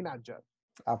 Let me not judge.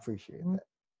 I appreciate that.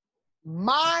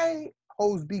 My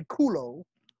host B Kulo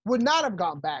would not have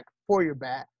gone back for your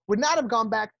bat, would not have gone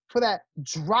back for that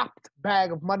dropped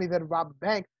bag of money that robbed the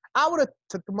bank. I would have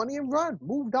took the money and run,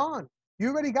 moved on. You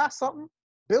already got something,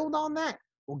 build on that.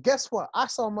 Well, guess what? I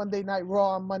saw Monday Night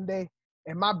Raw on Monday,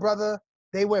 and my brother,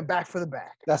 they went back for the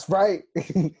bag. That's right.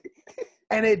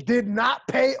 And it did not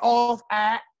pay off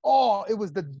at all. It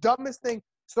was the dumbest thing.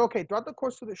 So, okay, throughout the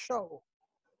course of the show,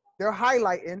 they're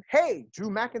highlighting, hey, Drew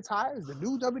McIntyre is the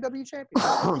new WWE champion.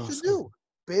 That's what you should do.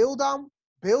 Build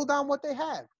on what they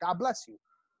have. God bless you.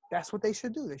 That's what they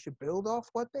should do. They should build off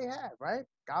what they have, right?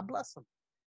 God bless them.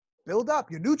 Build up.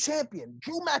 Your new champion,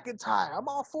 Drew McIntyre. I'm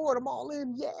all for it. I'm all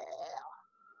in. Yeah.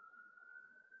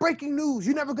 Breaking news.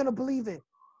 You're never going to believe it.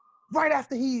 Right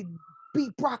after he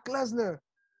beat Brock Lesnar,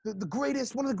 the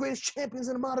greatest, one of the greatest champions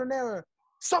in the modern era,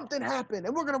 something happened,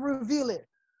 and we're going to reveal it.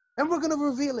 And we're going to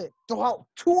reveal it throughout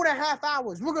 2.5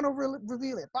 hours. We're going to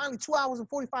reveal it. Finally, 2 hours and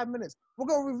 45 minutes. We're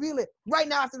going to reveal it right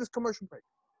now after this commercial break.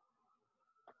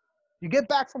 You get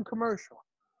back from commercial.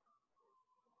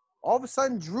 All of a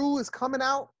sudden, Drew is coming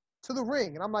out to the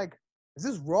ring. And I'm like, is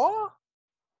this Raw?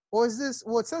 Or is this,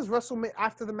 well, it says WrestleMania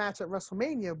after the match at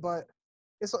WrestleMania, but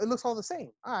it looks all the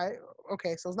same. All right.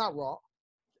 Okay, so it's not Raw.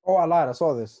 Oh, I lied. I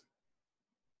saw this.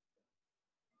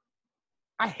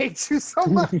 I hate you so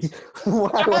much.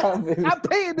 I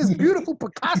painted this beautiful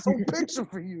Picasso picture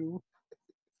for you.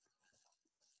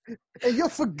 And your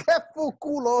forgetful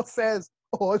culo says,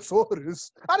 oh, I saw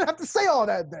this. I didn't have to say all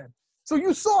that then. So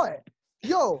you saw it.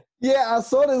 Yo. Yeah, I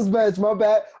saw this match. My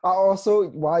bad. I also,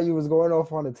 while you was going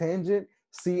off on a tangent,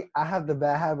 see, I have the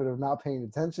bad habit of not paying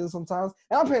attention sometimes.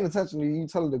 And I'm paying attention to you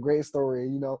telling the great story.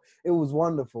 You know, it was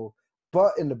wonderful.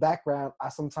 But in the background, I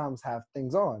sometimes have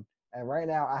things on. And right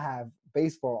now I have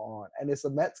baseball on. And it's a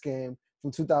Mets game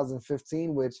from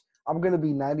 2015, which I'm going to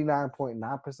be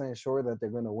 99.9% sure that they're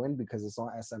going to win because it's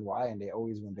on SNY. And they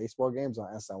always win baseball games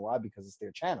on SNY because it's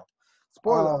their channel.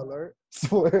 Spoiler alert.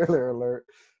 Spoiler alert.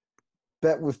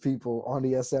 Bet with people on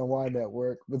the SNY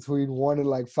network between 1 and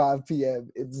like 5 p.m.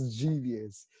 It's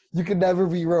genius. You can never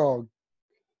be wrong.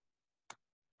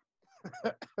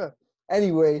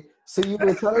 Anyway, so you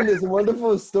were telling this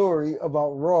wonderful story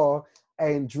about Raw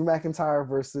and Drew McIntyre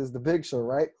versus The Big Show,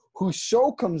 right? Whose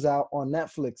show comes out on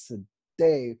Netflix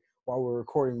today while we're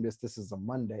recording this. This is a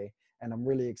Monday, and I'm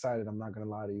really excited. I'm not going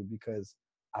to lie to you because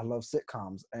I love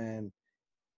sitcoms. And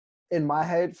in my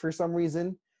head, for some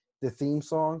reason, the theme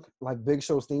song, like Big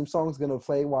Show's theme song, is going to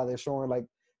play while they're showing like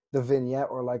the vignette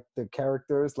or like the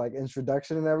characters, like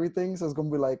introduction and everything. So it's going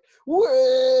to be like,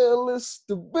 well, it's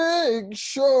the Big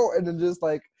Show. And then just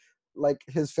like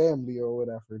his family or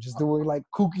whatever, just doing like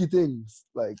kooky things.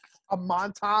 Like a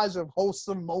montage of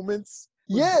wholesome moments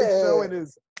with yeah. Big Show and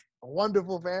his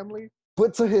wonderful family.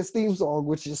 But to his theme song,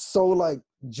 which is so like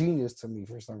genius to me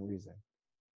for some reason.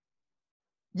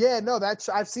 Yeah, no,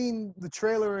 I've seen the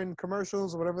trailer and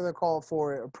commercials or whatever they're called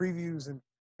for it, or previews, and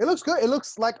it looks good. It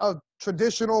looks like a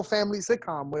traditional family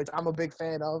sitcom, which I'm a big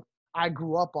fan of. I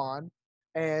grew up on,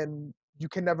 and you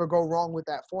can never go wrong with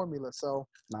that formula. So,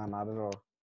 Nah, not at all.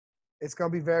 It's gonna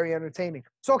be very entertaining.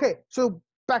 So, okay, so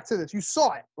back to this. You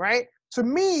saw it, right? To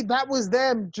me, that was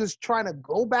them just trying to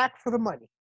go back for the money.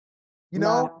 You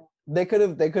know? They could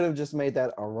have just made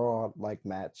that a Raw like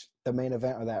match, the main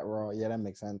event of that Raw. Yeah, that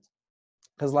makes sense.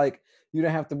 Because, like, you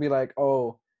don't have to be like,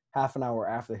 oh, half an hour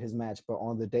after his match, but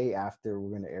on the day after, we're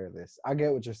going to air this. I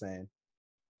get what you're saying.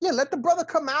 Yeah, let the brother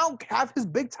come out, have his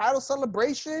big title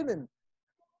celebration, and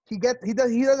he doesn't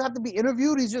have to be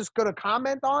interviewed. He's just going to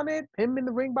comment on it, him in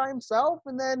the ring by himself,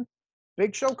 and then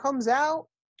Big Show comes out.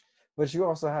 But you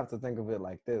also have to think of it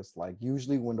like this. Like,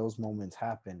 usually when those moments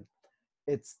happen,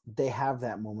 they have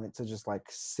that moment to just, like,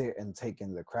 sit and take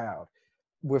in the crowd.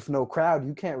 With no crowd,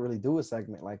 you can't really do a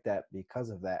segment like that because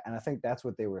of that. And I think that's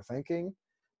what they were thinking.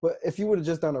 But if you would have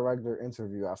just done a regular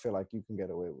interview, I feel like you can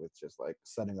get away with just like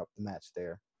setting up the match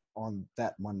there on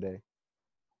that Monday.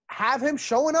 Have him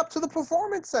showing up to the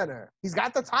performance center. He's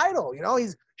got the title, you know,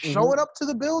 he's showing up to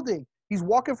the building. He's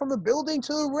walking from the building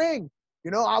to the ring.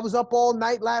 You know, I was up all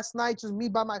night last night, just me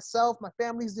by myself. My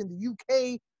family's in the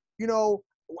UK, you know,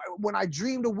 when I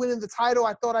dreamed of winning the title,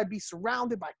 I thought I'd be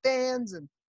surrounded by fans and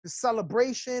the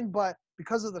celebration, but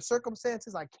because of the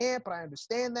circumstances, I can't. But I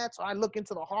understand that, so I look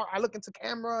into the heart. I look into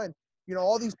camera, and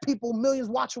all these people, millions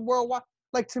watching worldwide.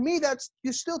 Like, to me,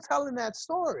 you're still telling that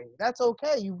story. That's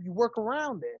okay. You work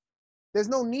around it. There's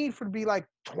no need for it to be like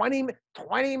 20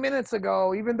 minutes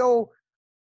ago, even though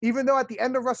at the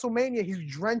end of WrestleMania, he's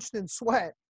drenched in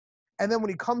sweat. And then when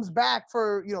he comes back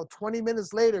for, 20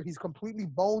 minutes later, he's completely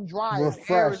bone dry. His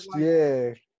hair is Refreshed, like,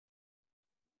 yeah.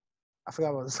 I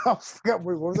forgot what was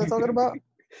I talking about?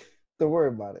 Don't worry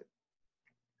about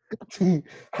it.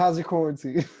 How's your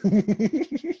quarantine?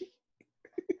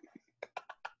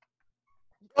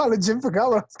 I legit forgot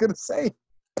what I was going to say.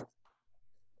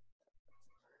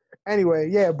 Anyway,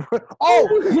 yeah.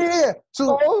 Oh, yeah.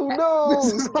 So no.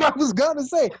 this is what I was going to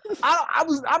say. I'm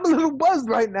a little buzzed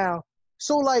right now.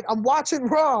 So, like, I'm watching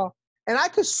Raw, and I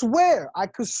could swear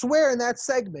in that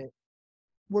segment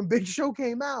when Big Show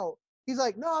came out, he's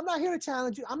like, no, I'm not here to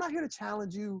challenge you. I'm not here to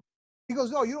challenge you. He goes,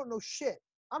 no, you don't know shit.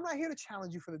 I'm not here to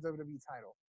challenge you for the WWE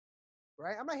title,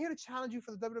 right? I'm not here to challenge you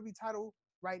for the WWE title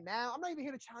right now. I'm not even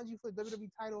here to challenge you for the WWE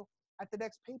title at the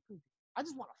next pay-per-view. I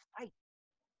just want to fight.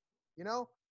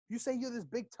 You say you're this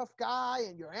big tough guy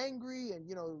and you're angry and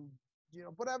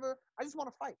whatever. I just want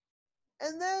to fight.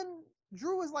 And then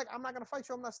Drew is like, I'm not gonna fight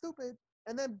you. I'm not stupid.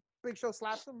 And then Big Show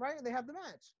slaps him, right? And they have the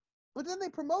match. But then they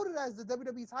promote it as the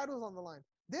WWE title's on the line.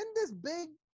 Then this big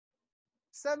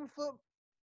 7-foot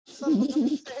son of a gun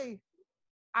say,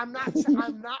 I'm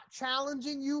not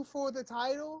challenging you for the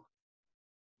title.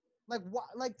 Like what?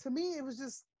 Like, to me, it was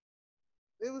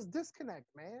disconnect,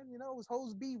 man. It was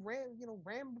Hose B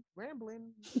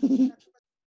rambling.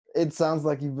 It sounds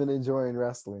like you've been enjoying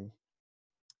wrestling.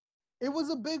 It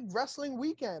was a big wrestling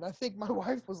weekend. I think my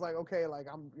wife was like, okay, like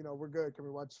we're good. Can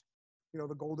we watch,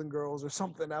 the Golden Girls or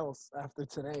something else after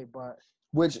today? But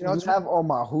which you have on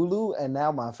my Hulu, and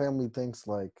now my family thinks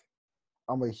like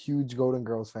I'm a huge Golden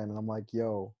Girls fan, and I'm like,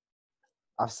 yo,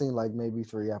 I've seen like maybe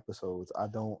 3 episodes. I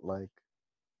don't like.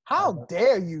 How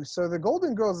dare you, sir? The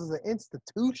Golden Girls is an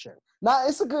institution. Nah,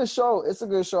 it's a good show. It's a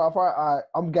good show.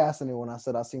 I'm gassing it when I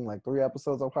said I've seen like 3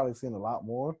 episodes. I've probably seen a lot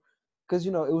more. Because,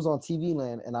 it was on TV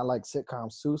Land, and I like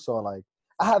sitcoms too. So, like,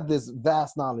 I have this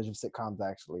vast knowledge of sitcoms,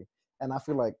 actually. And I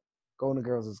feel like Golden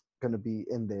Girls is going to be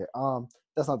in there.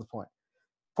 That's not the point.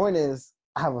 Point is,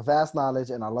 I have a vast knowledge,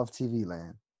 and I love TV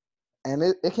Land. And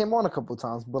it came on a couple of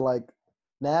times. But, like,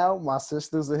 now my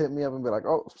sisters will hit me up and be like,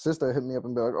 oh,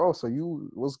 so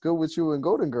what's good with you and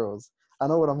Golden Girls? I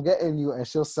know what I'm getting you. And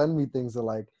she'll send me things of,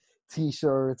 like,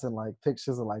 T-shirts and, like,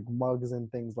 pictures of, like, mugs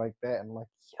and things like that. And, like,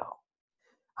 yo.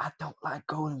 I don't like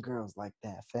Golden Girls like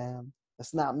that, fam.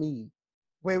 That's not me.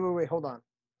 Wait, hold on.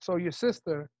 So your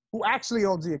sister, who actually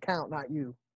owns the account, not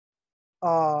you,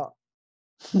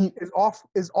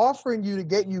 is offering you to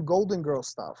get you Golden Girl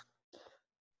stuff.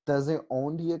 Doesn't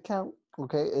own the account,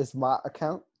 okay? It's my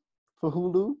account for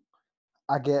Hulu.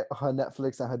 I get her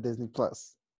Netflix and her Disney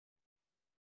Plus.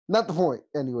 Not the point,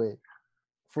 anyway.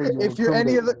 If you're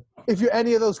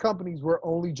any of those companies, we're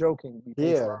only joking. We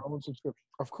pay for our own subscription.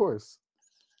 Of course.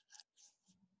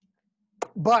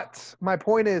 But my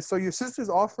point is, so your sister's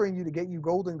offering you to get you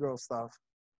Golden Girl stuff,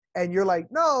 and you're like,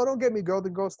 no, don't get me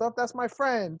Golden Girl stuff. That's my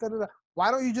friend. Da-da-da.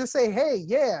 Why don't you just say, hey,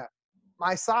 yeah,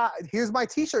 my size. Here's my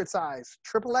T-shirt size,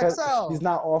 XXL. She's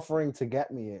not offering to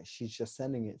get me it. She's just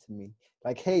sending it to me.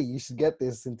 Like, hey, you should get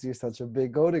this since you're such a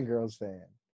big Golden Girls fan.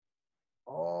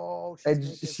 Oh, and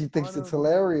she thinks it's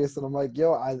hilarious, and I'm like,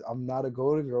 yo, I'm not a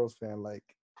Golden Girls fan. Like,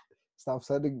 stop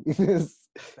sending me this.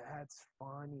 That's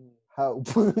funny. Help.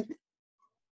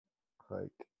 Like,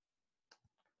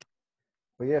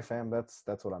 but yeah, fam, that's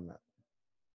what I meant.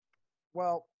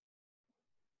 Well,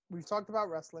 we've talked about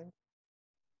wrestling.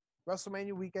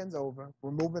 WrestleMania weekend's over.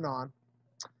 We're moving on.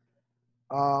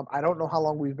 I don't know how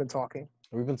long we've been talking.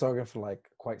 We've been talking for like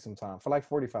quite some time, for like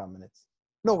 45 minutes.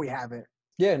 No, we haven't.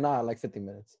 Yeah, like 50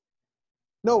 minutes.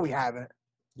 No, we haven't.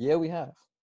 Yeah, we have.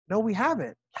 No, we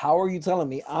haven't. How are you telling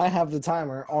me? I have the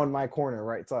timer on my corner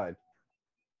right side.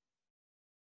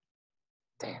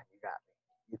 Damn, you got me.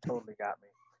 You totally got me.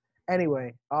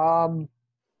 Anyway,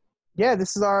 yeah,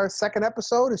 this is our second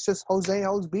episode. It's just Jose and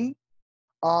Hose B.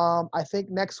 I think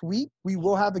next week we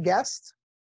will have a guest.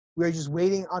 We're just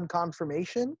waiting on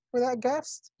confirmation for that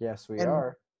guest. Yes, we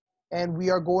are. And we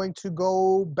are going to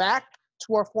go back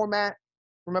to our format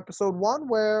from episode 1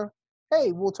 where,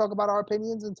 hey, we'll talk about our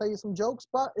opinions and tell you some jokes,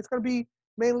 but it's going to be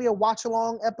mainly a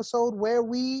watch-along episode where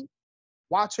we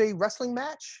watch a wrestling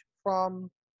match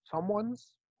from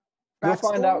someone's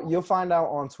backstory. You'll find out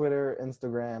on Twitter,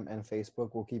 Instagram, and Facebook.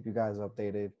 We'll keep you guys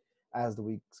updated as the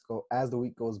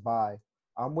week goes by.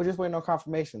 We're just waiting on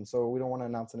confirmation, so we don't want to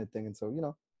announce anything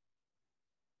until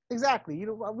Exactly. We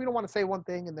don't want to say one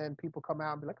thing and then people come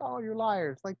out and be like, "Oh, you're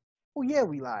liars." Like, well, yeah,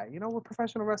 we lie. We're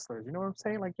professional wrestlers. You know what I'm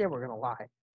saying? Like, yeah, we're gonna lie.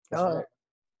 That's right.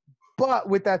 But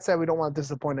with that said, we don't want to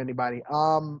disappoint anybody.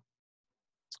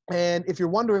 And if you're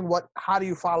wondering how do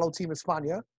you follow Team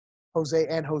Espana, Jose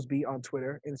and Hoseby on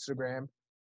Twitter, Instagram,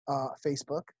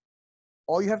 Facebook,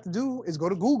 all you have to do is go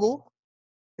to Google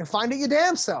and find it your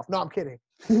damn self. No, I'm kidding.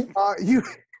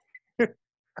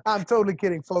 I'm totally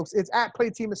kidding, folks. It's at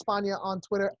Playteamespana on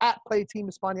Twitter, at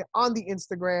Playteamespana on the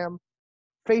Instagram.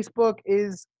 Facebook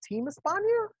is Team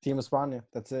Espana? Team Espana.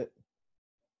 That's it.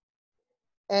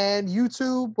 And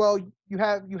YouTube, well, you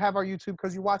have our YouTube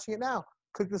because you're watching it now.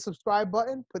 Click the subscribe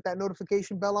button, put that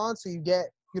notification bell on so you get,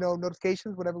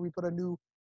 notifications whenever we put a new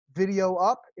video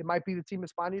up. It might be the Team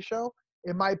Espana show.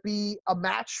 It might be a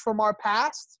match from our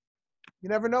past. You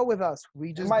never know with us.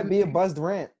 It might be a buzzed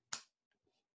rant.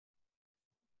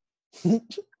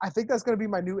 I think that's going to be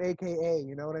my new AKA.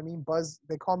 You know what I mean?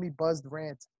 They call me Buzzed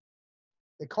Rant.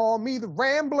 They call me the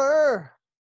Rambler.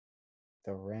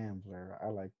 The Rambler. I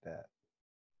like that.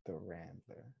 The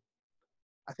Rambler.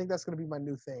 I think that's going to be my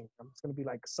new thing. It's going to be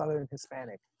like Southern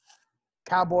Hispanic.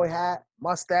 Cowboy hat,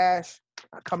 mustache,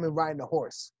 coming riding a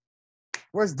horse.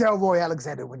 Where's Delroy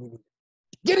Alexander when you need it?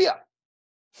 Giddy up!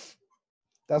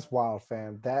 That's wild,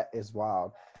 fam. That is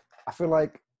wild. I feel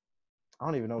like I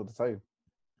don't even know what to tell you.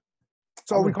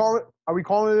 So are we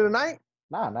calling it a night?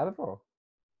 Nah, not at all.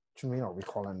 What you mean are we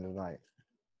calling it a night?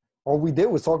 All we did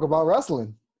was talk about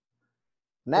wrestling.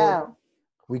 Now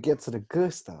we get to the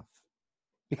good stuff.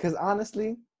 Because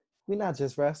honestly, we're not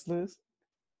just wrestlers,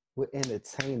 we're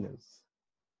entertainers.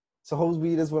 So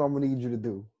Hoseby, this is what I'm gonna need you to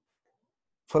do.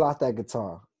 Pull out that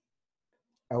guitar.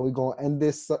 And we're gonna end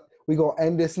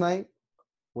this night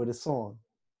with a song.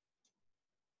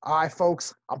 All right,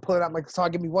 folks. I'm pulling out my guitar.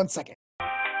 Give me 1 second.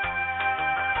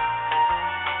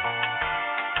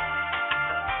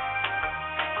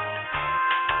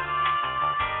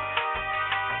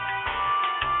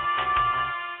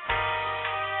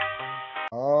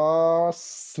 Oh,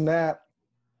 snap.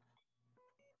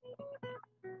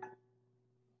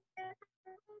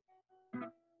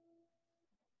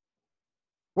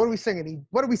 What are we singing?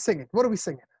 What are we singing? What are we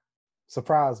singing?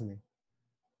 Surprise me.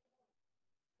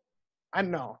 I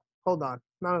know. Hold on.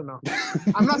 No.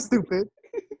 I'm not stupid.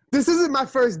 This isn't my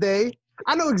first day.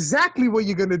 I know exactly what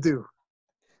you're going to do.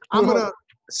 I'm going to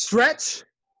stretch.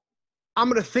 I'm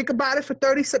going to think about it for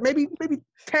 30 seconds, maybe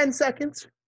 10 seconds.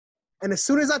 And as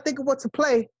soon as I think of what to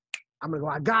play, I'm going to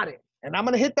go, I got it. And I'm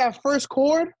going to hit that first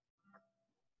chord,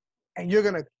 and you're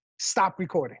going to stop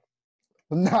recording.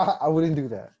 Nah, I wouldn't do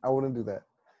that.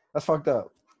 That's fucked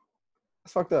up.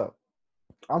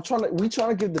 We trying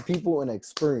to give the people an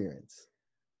experience.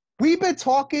 We've been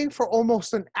talking for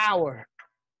almost an hour.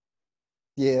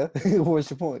 Yeah, what's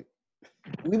your point?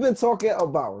 We've been talking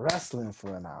about wrestling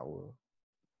for an hour.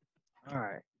 All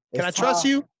right. Can I trust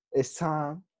you? It's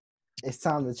time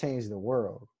to change the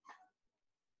world.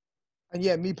 And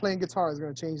yeah, me playing guitar is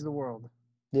going to change the world.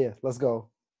 Yeah, let's go.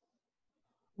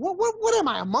 What am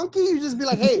I, a monkey? You just be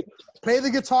like, hey, play the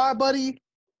guitar, buddy.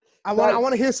 I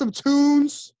want to hear some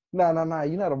tunes. No.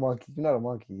 You're not a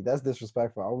monkey. That's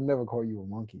disrespectful. I would never call you a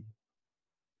monkey.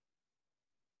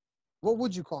 What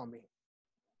would you call me?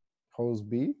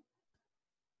 Hoseby?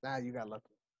 Nah, you got lucky.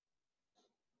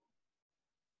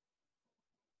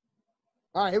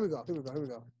 All right, here we go.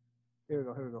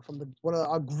 From one of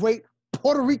our great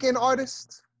Puerto Rican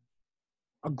artists,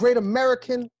 a great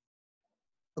American,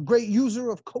 a great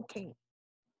user of cocaine.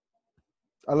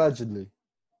 Allegedly.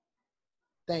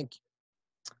 Thank you.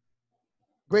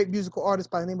 Great musical artist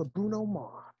by the name of Bruno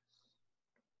Mars.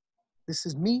 This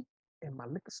is me and my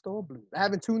liquor store blues. I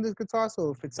haven't tuned this guitar,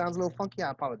 so if it sounds a little funky,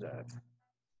 I apologize.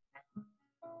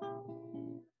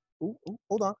 Ooh,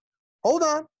 hold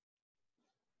on.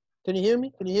 Can you hear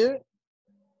me? Can you hear it?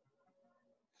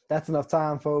 That's enough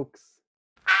time, folks.